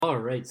All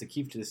right, it's the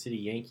Keep to the City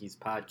Yankees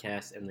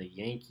podcast, and the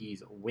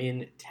Yankees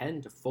win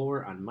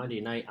 10-4 on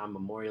Monday night on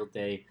Memorial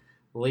Day.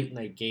 Late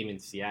night game in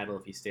Seattle.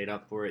 If you stayed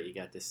up for it, you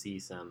got to see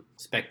some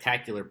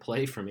spectacular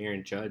play from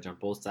Aaron Judge on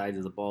both sides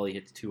of the ball. He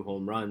hit 2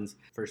 home runs.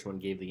 First one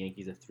gave the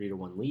Yankees a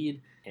 3-1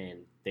 lead,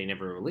 and they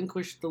never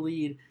relinquished the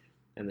lead.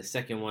 And the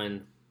second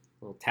one,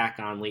 a little tack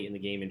on late in the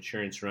game,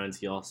 insurance runs.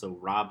 He also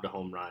robbed a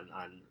home run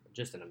on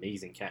just an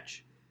amazing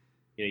catch.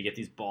 You know, you get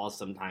these balls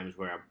sometimes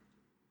where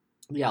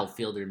the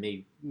outfielder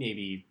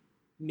maybe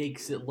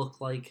makes it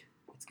look like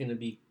it's going to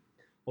be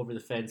over the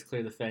fence,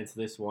 clear the fence.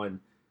 This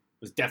one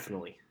was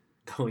definitely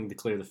going to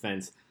clear the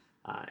fence.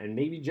 And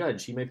maybe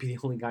Judge, he might be the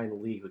only guy in the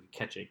league who could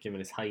catch it, given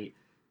his height,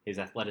 his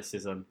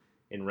athleticism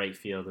in right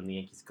field, and the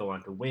Yankees go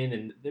on to win.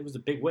 And it was a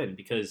big win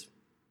because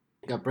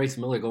you got Bryce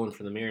Miller going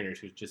for the Mariners,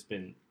 who's just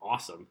been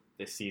awesome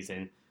this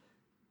season.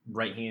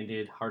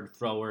 Right-handed, hard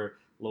thrower,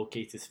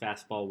 locates his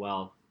fastball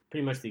well.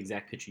 Pretty much the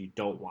exact pitcher you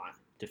don't want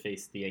to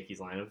face the Yankees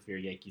lineup if you're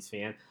a Yankees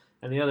fan.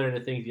 And the other end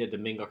of things, you had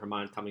Domingo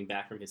Germán coming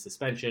back from his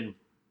suspension.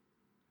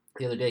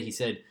 The other day he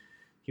said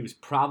he was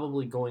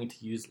probably going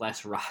to use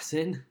less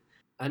rosin.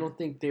 I don't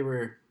think they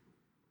were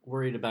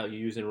worried about you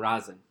using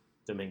rosin,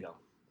 Domingo.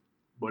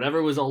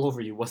 Whatever was all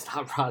over you was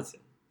not rosin.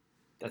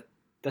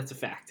 That's a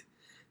fact.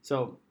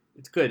 So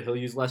it's good. He'll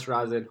use less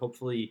rosin.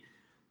 Hopefully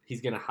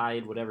he's going to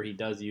hide whatever he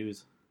does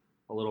use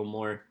a little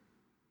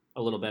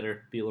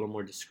better, be a little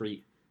more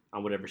discreet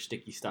on whatever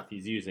sticky stuff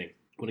he's using.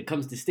 When it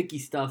comes to sticky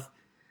stuff,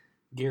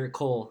 Garrett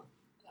Cole,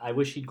 I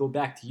wish he'd go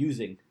back to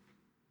using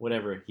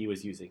whatever he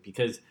was using,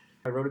 because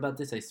I wrote about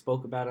this. I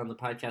spoke about it on the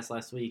podcast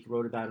last week,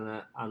 wrote about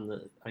it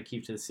on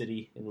Keep to the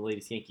City in the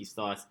latest Yankees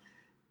Thoughts.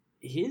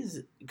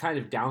 His kind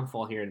of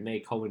downfall here in May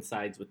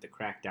coincides with the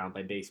crackdown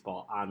by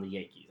baseball on the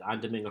Yankees,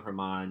 on Domingo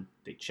Germán.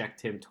 They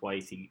checked him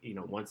twice.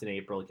 Once in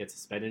April, he gets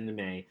suspended in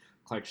May.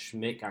 Clark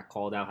Schmidt got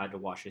called out, had to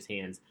wash his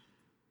hands.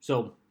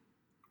 So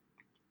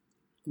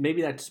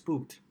maybe that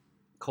spooked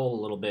Cole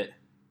a little bit,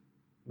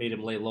 made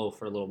him lay low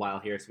for a little while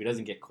here so he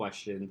doesn't get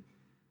questioned,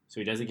 so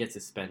he doesn't get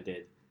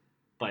suspended.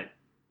 But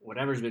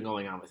whatever's been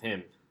going on with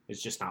him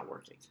is just not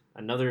working.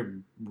 Another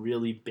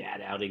really bad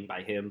outing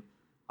by him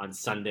on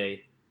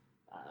Sunday.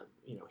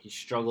 He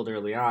struggled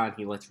early on.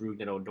 He lets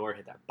Rougned Odor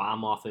hit that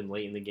bomb off him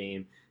late in the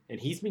game, and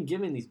he's been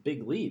given these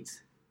big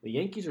leads. The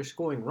Yankees are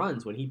scoring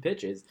runs when he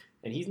pitches,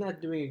 and he's not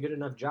doing a good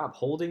enough job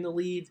holding the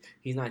leads.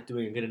 He's not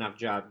doing a good enough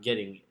job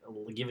giving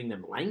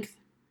them length,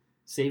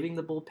 saving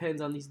the bullpens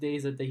on these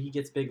days that he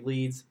gets big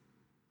leads.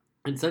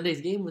 And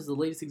Sunday's game was the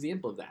latest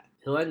example of that.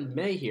 He'll end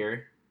May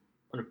here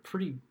on a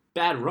pretty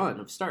bad run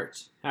of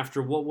starts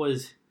after what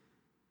was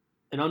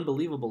an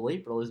unbelievable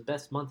April, his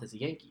best month as a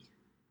Yankee.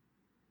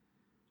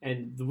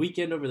 And the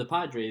weekend over the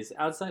Padres,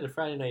 outside of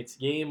Friday night's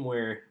game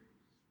where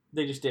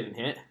they just didn't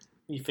hit,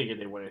 you figured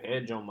they wouldn't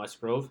hit. Joe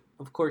Musgrove,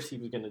 of course he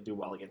was going to do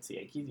well against the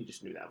Yankees. You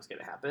just knew that was going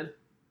to happen.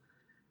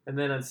 And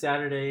then on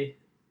Saturday,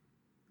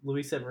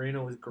 Luis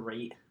Severino was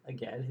great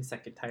again, his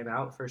second time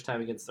out. First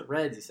time against the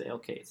Reds, you say,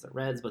 okay, it's the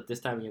Reds, but this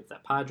time against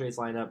that Padres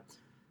lineup,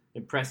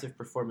 impressive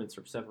performance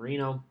from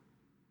Severino.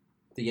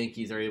 The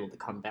Yankees are able to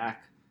come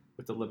back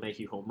with the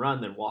LeMahieu home run,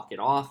 then walk it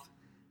off,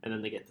 and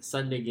then they get the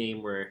Sunday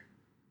game where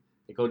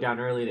they go down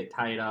early, they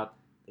tie it up,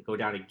 they go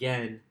down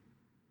again,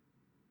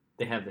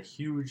 they have the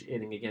huge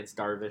inning against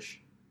Darvish,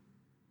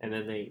 and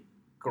then they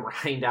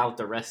grind out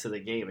the rest of the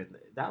game. And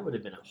that would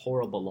have been a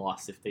horrible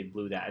loss if they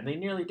blew that. And they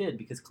nearly did,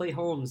 because Clay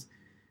Holmes,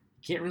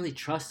 you can't really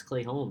trust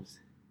Clay Holmes.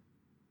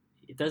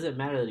 It doesn't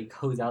matter that he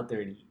goes out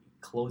there and he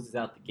closes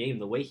out the game.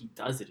 The way he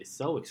does it is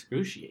so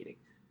excruciating.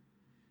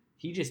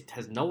 He just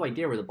has no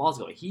idea where the ball's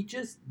going. He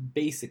just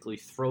basically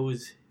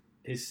throws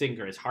his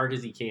sinker as hard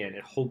as he can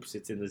and hopes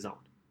it's in the zone.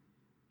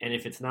 And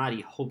if it's not,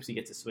 he hopes he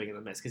gets a swing and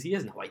a miss, because he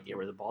has no idea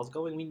where the ball's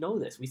going. We know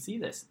this. We see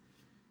this.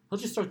 He'll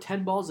just throw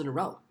 10 balls in a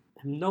row.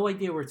 Have no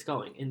idea where it's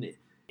going. And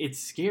it's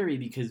scary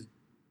because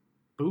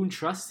Boone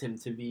trusts him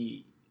to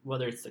be,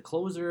 whether it's the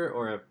closer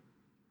or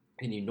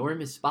in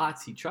enormous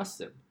spots, he trusts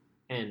him.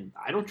 And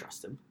I don't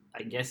trust him.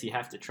 I guess you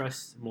have to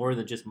trust more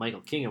than just Michael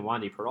King and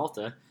Wandy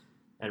Peralta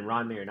and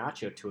Ron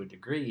Marinaccio to a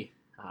degree.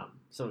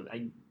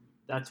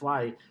 That's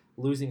why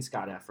losing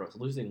Scott Efros,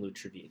 losing Lou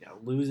Trevino,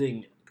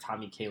 losing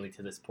Tommy Kaling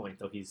to this point,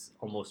 though he's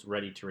almost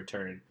ready to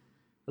return,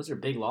 those are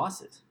big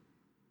losses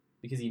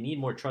because you need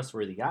more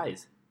trustworthy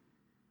guys.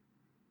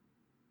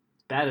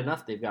 It's bad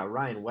enough they've got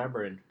Ryan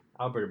Weber and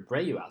Albert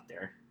Abreu out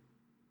there,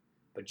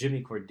 but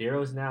Jimmy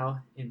Cordero's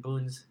now in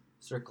Boone's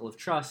circle of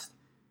trust.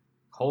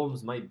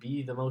 Holmes might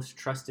be the most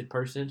trusted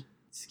person.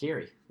 It's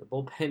scary. The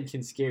bullpen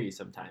can scare you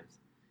sometimes.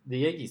 The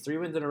Yankees, 3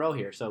 wins in a row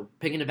here, so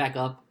picking it back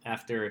up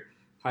after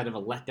kind of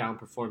a letdown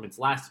performance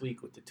last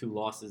week with the 2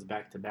 losses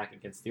back-to-back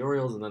against the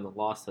Orioles and then the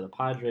loss to the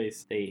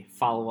Padres. They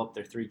follow up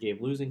their 3-game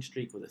losing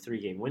streak with a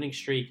 3-game winning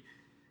streak.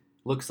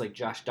 Looks like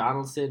Josh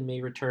Donaldson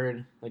may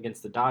return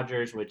against the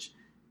Dodgers, which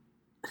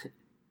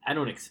I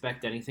don't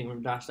expect anything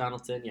from Josh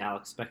Donaldson. Yeah, I'll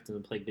expect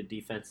him to play good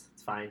defense.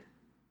 It's fine.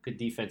 Good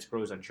defense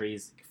grows on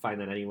trees. You can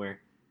find that anywhere.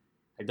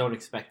 I don't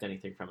expect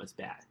anything from his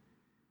bat.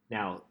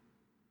 Now,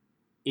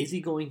 Is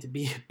he going to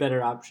be a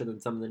better option than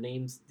some of the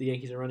names the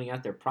Yankees are running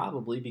out there?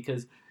 Probably,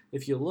 because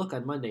if you look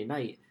on Monday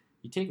night,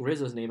 you take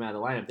Rizzo's name out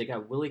of the lineup, they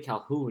got Willie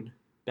Calhoun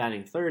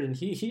batting third, and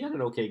he had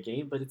an okay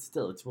game, but it's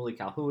Willie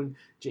Calhoun.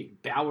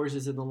 Jake Bauers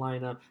is in the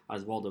lineup.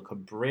 Oswaldo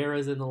Cabrera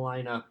is in the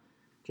lineup.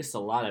 Just a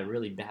lot of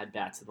really bad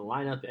bats in the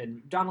lineup,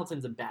 and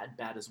Donaldson's a bad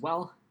bat as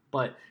well,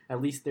 but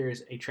at least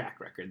there's a track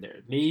record there.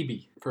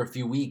 Maybe for a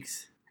few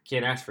weeks, I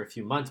can't ask for a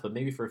few months, but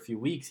maybe for a few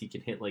weeks he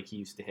can hit like he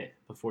used to hit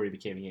before he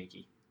became a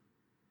Yankee.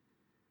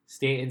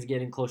 Stanton's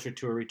getting closer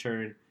to a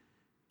return.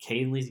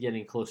 Canley's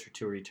getting closer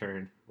to a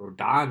return.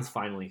 Rodon's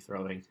finally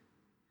throwing.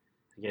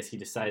 I guess he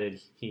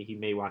decided he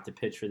may want to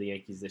pitch for the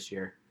Yankees this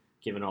year,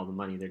 given all the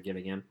money they're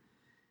giving him.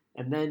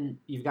 And then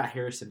you've got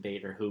Harrison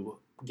Bader, who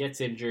gets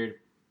injured,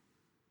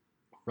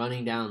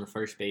 running down the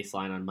first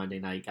baseline on Monday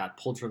night, got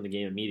pulled from the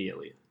game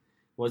immediately.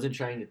 Wasn't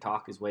trying to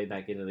talk his way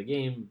back into the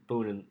game.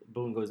 Boone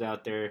goes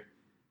out there,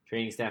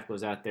 training staff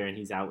goes out there, and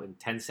he's out in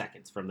 10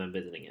 seconds from them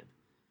visiting him.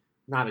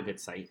 Not a good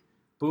sight.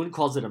 Boone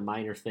calls it a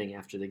minor thing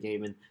after the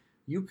game, and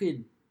you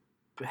could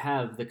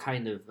have the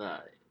kind of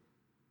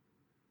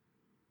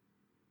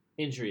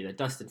injury that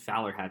Dustin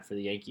Fowler had for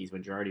the Yankees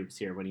when Girardi was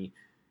here, when he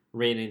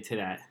ran into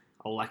that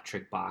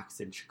electric box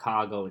in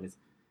Chicago, and his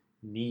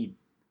knee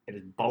and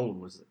his bone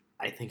was,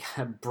 I think,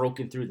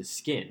 broken through the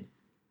skin.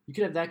 You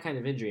could have that kind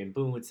of injury, and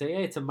Boone would say,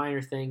 hey, it's a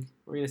minor thing.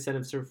 We're going to send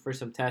him for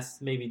some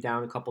tests, maybe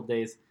down a couple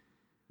days.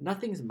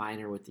 Nothing's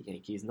minor with the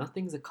Yankees.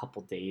 Nothing's a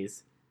couple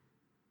days.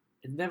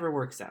 It never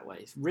works that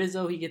way.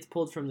 Rizzo, he gets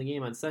pulled from the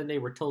game on Sunday.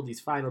 We're told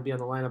he's fine. He'll be on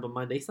the lineup on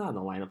Monday. He's not on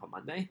the lineup on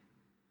Monday.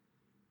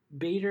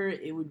 Bader,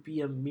 it would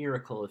be a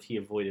miracle if he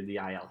avoided the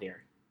IL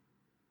here,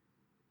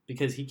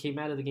 because he came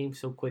out of the game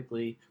so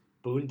quickly.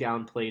 Boone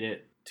downplayed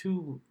it.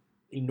 Two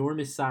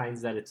enormous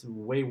signs that it's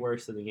way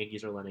worse than the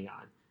Yankees are letting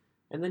on.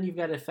 And then you've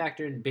got to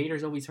factor in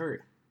Bader's always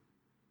hurt.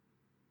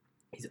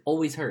 He's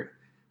always hurt.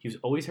 He was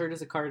always hurt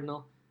as a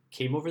Cardinal.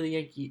 Came over to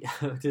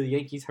the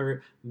Yankees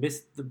hurt.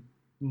 Missed the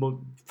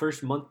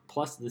first month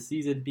plus of the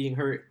season being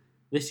hurt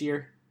this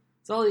year.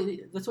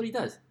 That's what he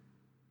does.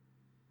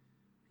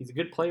 He's a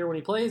good player when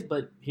he plays,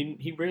 but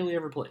he rarely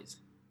ever plays.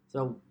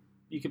 So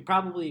you can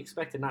probably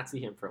expect to not see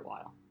him for a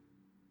while.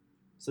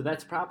 So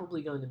that's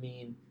probably going to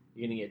mean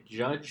you're going to get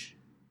Judge,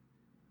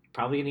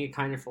 probably going to get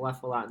Kiner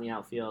Falefa out in the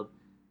outfield,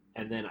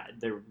 and then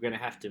they're going to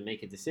have to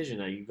make a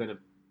decision. Are you going to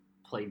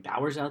play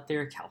Bauers out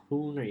there,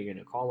 Calhoun? Are you going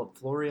to call up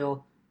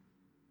Florial?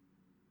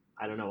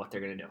 I don't know what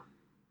they're going to do.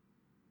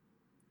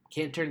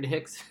 Can't turn to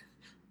Hicks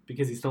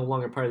because he's no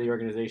longer part of the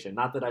organization.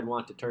 Not that I'd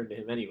want to turn to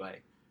him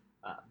anyway,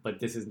 but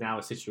this is now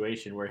a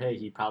situation where, hey,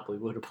 he probably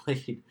would have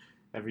played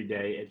every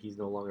day, and he's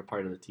no longer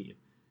part of the team.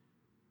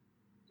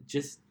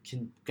 Just,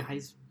 can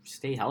guys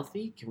stay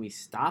healthy? Can we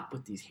stop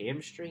with these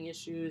hamstring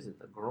issues and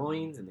the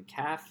groins and the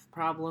calf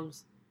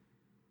problems?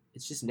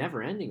 It's just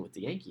never ending with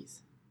the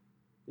Yankees.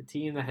 The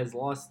team that has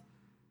lost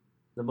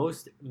the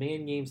most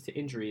man games to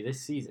injury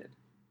this season.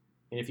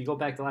 And if you go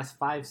back the last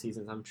 5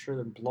 seasons, I'm sure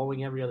they're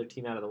blowing every other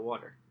team out of the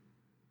water.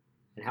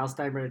 And Hal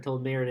Steinbrenner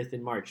told Meredith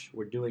in March,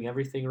 we're doing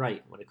everything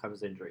right when it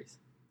comes to injuries.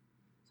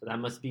 So that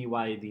must be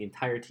why the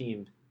entire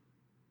team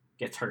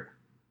gets hurt.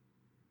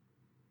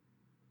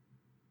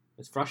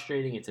 It's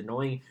frustrating. It's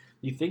annoying.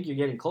 You think you're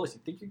getting close.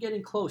 You think you're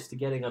getting close to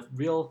getting a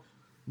real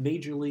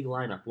major league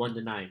lineup,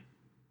 1-9.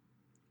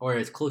 Or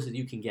as close as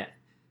you can get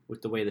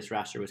with the way this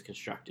roster was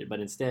constructed. But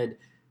instead,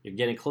 you're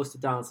getting close to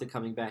Donaldson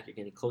coming back. You're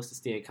getting close to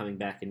Stanton coming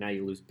back. And now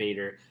you lose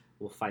Bader.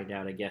 We'll find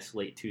out, I guess,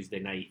 late Tuesday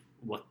night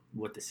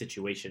what the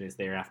situation is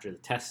there after the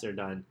tests are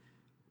done,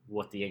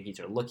 what the Yankees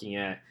are looking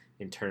at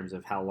in terms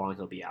of how long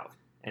he'll be out.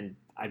 And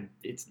I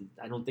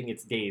don't think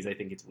it's days. I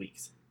think it's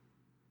weeks,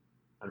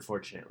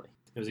 unfortunately.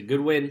 It was a good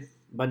win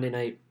Monday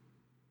night.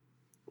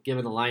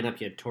 Given the lineup,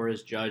 you had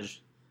Torres,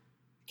 Judge,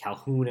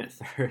 Calhoun at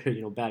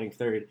third, batting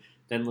third,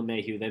 then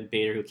LeMahieu, then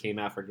Bader, who came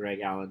out for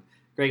Greg Allen.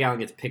 Greg Allen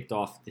gets picked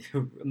off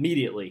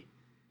immediately.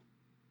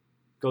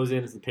 Goes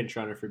in as the pinch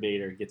runner for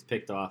Bader, gets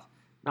picked off.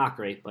 Not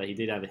great, but he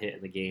did have a hit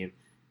in the game.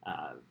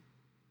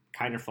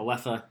 Kiner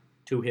Falefa,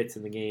 2 hits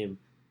in the game.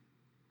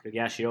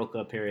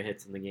 Higashioka, a pair of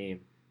hits in the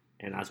game.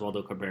 And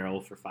Oswaldo Cabrera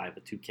 0 for 5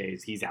 with 2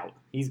 Ks. He's out.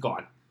 He's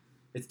gone.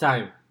 It's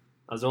time.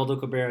 Oswaldo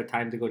Cabrera,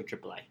 time to go to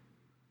AAA.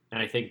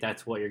 And I think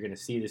that's what you're going to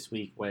see this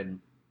week when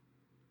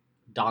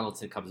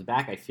Donaldson comes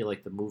back. I feel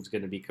like the move's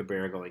going to be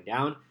Cabrera going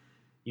down.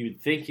 You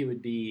would think it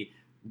would be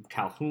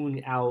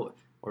Calhoun out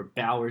or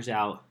Bauers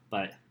out,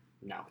 but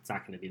no, it's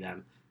not going to be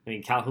them. I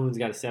mean, Calhoun's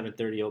got a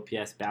 730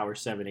 OPS, Bauers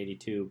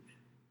 782.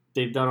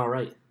 They've done all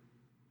right.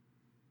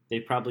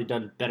 They've probably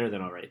done better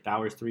than all right.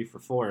 Bauers 3 for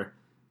 4,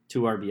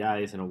 2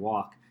 RBIs and a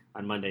walk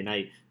on Monday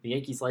night. The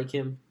Yankees like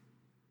him,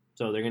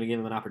 so they're going to give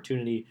him an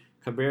opportunity.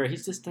 Cabrera,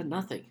 he's just done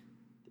nothing.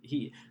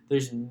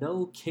 There's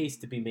no case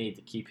to be made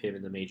to keep him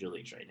in the major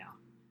leagues right now.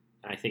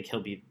 And I think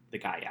he'll be the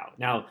guy out.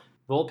 Now,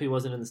 Volpe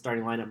wasn't in the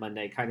starting lineup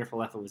Monday. Kiner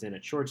Falefa was in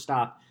at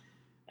shortstop,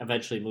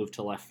 eventually moved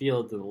to left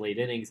field in the late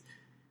innings.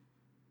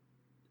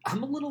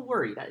 I'm a little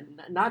worried.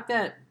 Not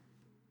that,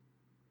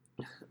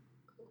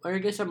 or I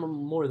guess I'm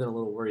more than a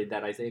little worried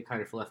that Isaiah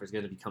Kiner Falefa is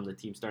going to become the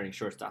team starting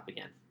shortstop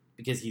again.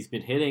 because he's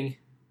been hitting.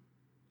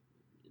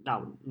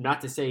 Now,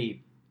 not to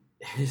say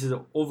his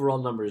overall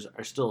numbers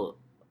are still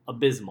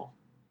abysmal.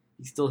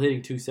 He's still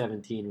hitting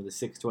 217 with a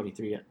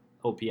 623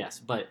 OPS,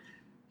 but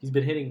he's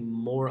been hitting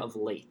more of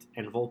late,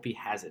 and Volpe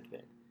hasn't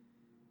been.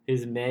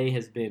 His May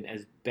has been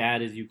as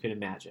bad as you could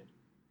imagine.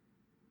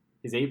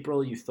 His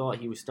April, you thought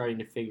he was starting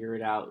to figure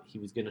it out. He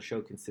was going to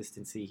show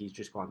consistency. He's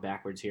just gone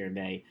backwards here in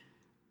May.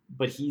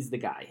 But he's the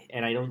guy,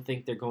 and I don't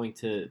think they're going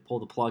to pull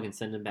the plug and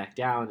send him back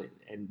down.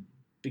 And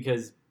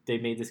because they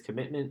made this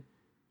commitment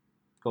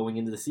going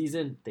into the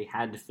season, they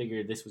had to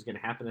figure this was going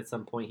to happen at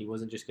some point. He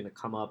wasn't just going to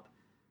come up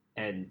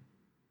and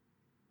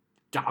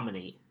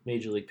dominate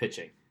Major League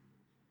pitching.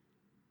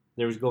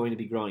 There was going to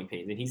be growing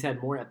pains. And he's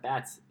had more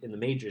at-bats in the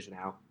majors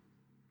now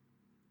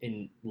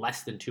in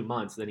less than 2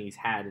 months than he's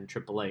had in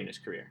AAA in his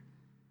career.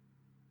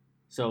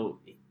 So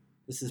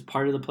this is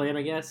part of the plan,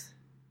 I guess.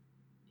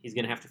 He's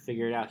going to have to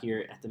figure it out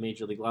here at the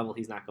Major League level.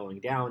 He's not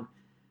going down.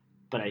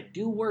 But I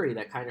do worry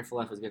that Kiner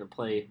Falefa is going to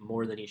play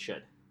more than he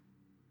should.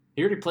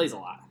 He already plays a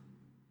lot.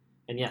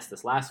 And yes,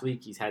 this last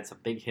week he's had some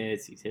big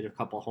hits. He's hit a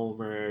couple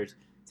homers.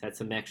 He's had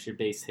some extra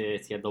base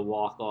hits. He had the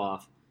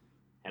walk-off.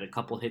 Had a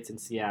couple hits in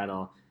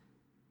Seattle.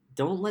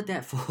 Don't let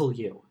that fool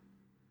you.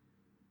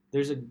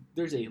 There's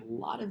a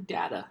lot of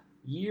data,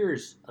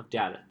 years of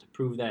data, to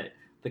prove that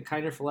the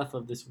Kiner Falefa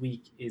of this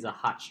week is a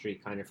hot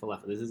streak Kiner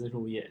Falefa. This isn't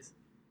who he is.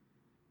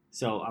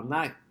 So I'm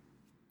not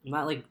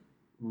like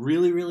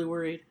really, really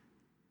worried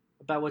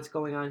about what's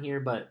going on here,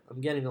 but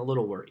I'm getting a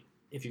little worried.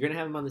 If you're going to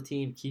have him on the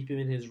team, keep him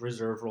in his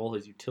reserve role,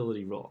 his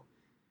utility role.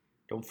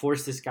 Don't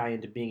force this guy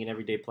into being an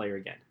everyday player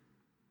again.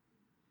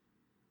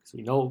 Because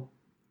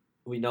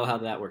we know how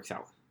that works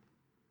out.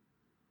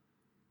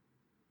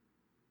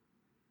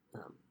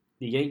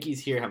 The Yankees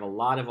here have a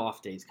lot of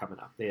off days coming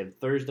up. They have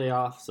Thursday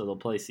off, so they'll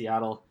play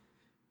Seattle.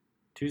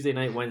 Tuesday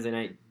night, Wednesday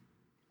night,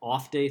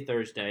 off day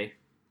Thursday.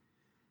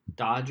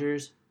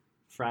 Dodgers,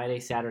 Friday,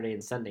 Saturday,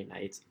 and Sunday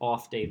nights,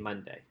 off day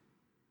Monday.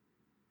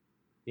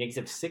 The Yankees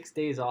have 6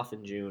 days off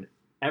in June,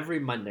 every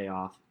Monday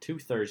off, 2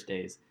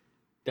 Thursdays.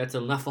 That's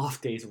enough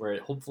off days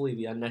where hopefully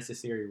the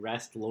unnecessary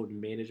rest, load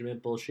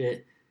management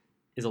bullshit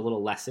is a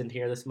little lessened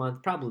here this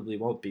month. Probably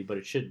won't be, but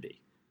it should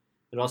be.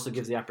 It also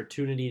gives the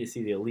opportunity to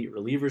see the elite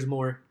relievers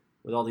more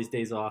with all these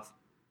days off.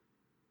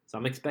 So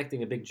I'm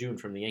expecting a big June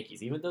from the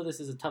Yankees, even though this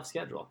is a tough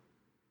schedule.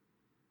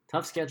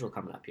 Tough schedule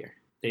coming up here.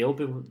 They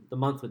open the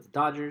month with the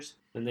Dodgers.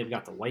 Then they've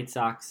got the White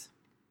Sox.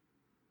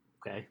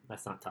 Okay,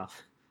 that's not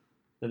tough.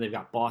 Then they've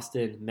got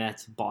Boston,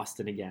 Mets,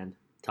 Boston again.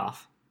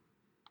 Tough.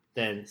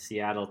 Then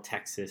Seattle,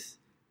 Texas,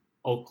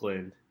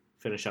 Oakland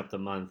finish up the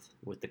month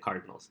with the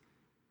Cardinals.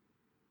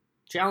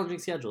 Challenging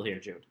schedule here,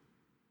 June.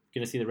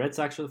 Going to see the Red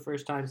Sox for the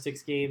first time,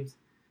 6 games.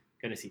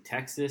 Going to see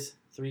Texas,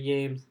 3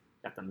 games.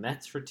 Got the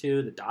Mets for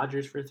 2, the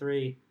Dodgers for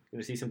 3.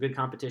 Going to see some good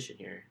competition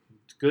here.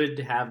 It's good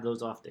to have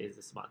those off days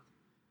this month.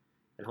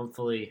 And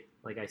hopefully,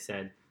 like I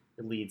said,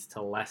 it leads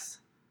to less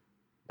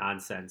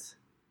nonsense,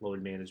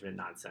 load management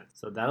nonsense.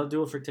 So that'll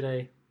do it for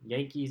today.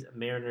 Yankees,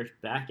 Mariners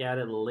back at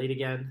it late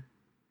again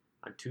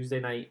on Tuesday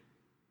night.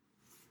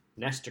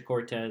 Nestor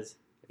Cortez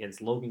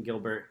against Logan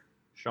Gilbert.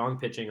 Strong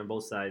pitching on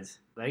both sides.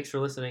 Thanks for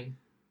listening.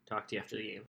 Talk to you after the game.